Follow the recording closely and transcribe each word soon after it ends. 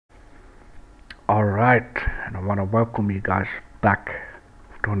Alright, and I want to welcome you guys back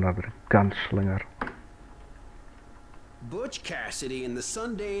to another Gunslinger. Butch Cassidy and the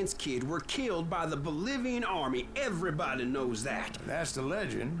Sundance Kid were killed by the Bolivian army. Everybody knows that. That's the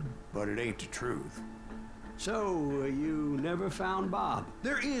legend, but it ain't the truth. So, you never found Bob?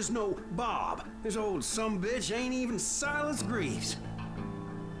 There is no Bob. This old sumbitch ain't even Silas Greaves.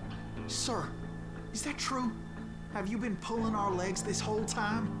 Sir, is that true? Have you been pulling our legs this whole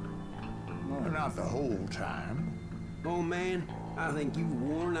time? Well, not the whole time. Oh man, I think you've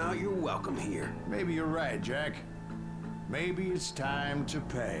worn out your welcome here. Maybe you're right, Jack. Maybe it's time to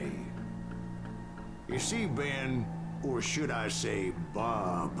pay. You see, Ben, or should I say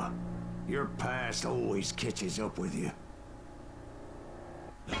Bob, your past always catches up with you.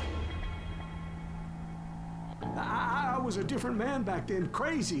 I was a different man back then,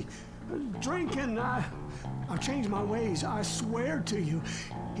 crazy. Drinking, I've changed my ways, I swear to you.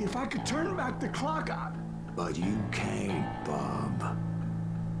 If I could turn back the clock, But you can't, Bob.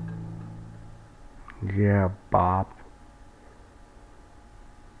 Yeah, Bob.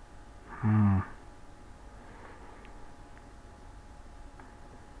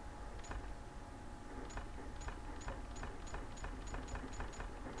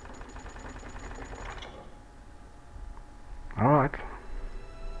 Alright.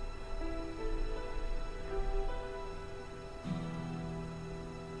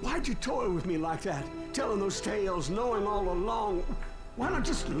 Why'd you toy with me like that? Telling those tales, knowing all along. Why not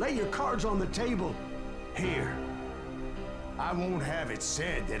just lay your cards on the table? Here. I won't have it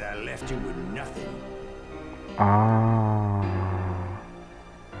said that I left you with nothing.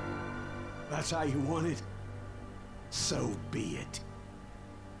 That's how you want it? So be it.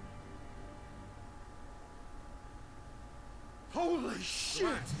 Holy shit!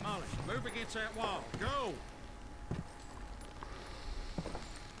 Right, Molly, move against that wall. Go!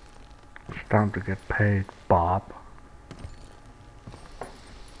 It's time to get paid, Bob.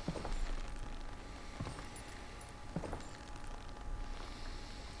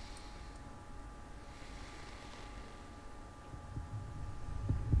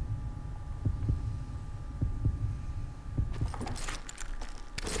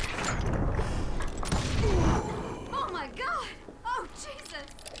 Oh my God! Oh Jesus!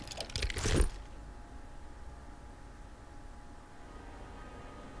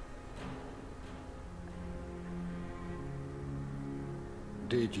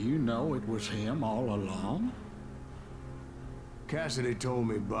 Did you know it was him all along? Cassidy told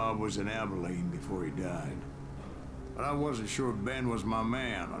me Bob was in Abilene before he died. But I wasn't sure Ben was my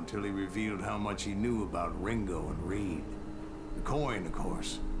man until he revealed how much he knew about Ringo and Reed. The coin, of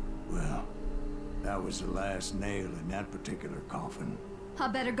course. Well, that was the last nail in that particular coffin. I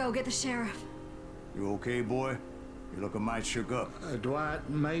better go get the sheriff. You okay, boy? You're looking mighty shook up. Dwight,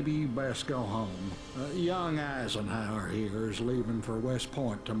 maybe you best go home. Young Eisenhower here is leaving for West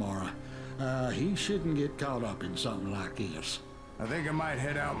Point tomorrow. He shouldn't get caught up in something like this. I think I might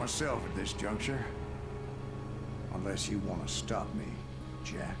head out myself at this juncture. Unless you want to stop me,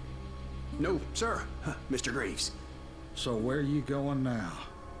 Jack. No, sir, Mr. Greaves. So where are you going now?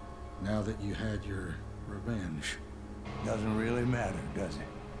 Now that you had your revenge? Doesn't really matter, does it?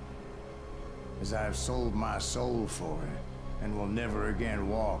 As I've sold my soul for it, and will never again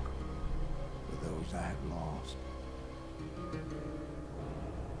walk with those I have lost.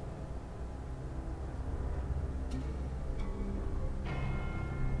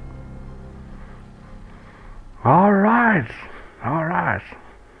 Alright.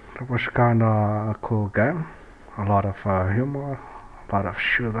 That was kinda a cool game. A lot of humor, a lot of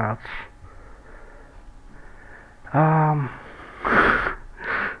shootouts.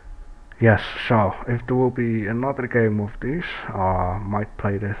 Yes, so if there will be another game of these, I might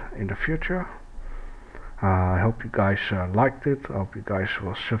play it in the future. I hope you guys liked it. I hope you guys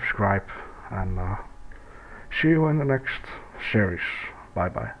will subscribe, and see you in the next series. Bye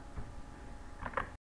bye.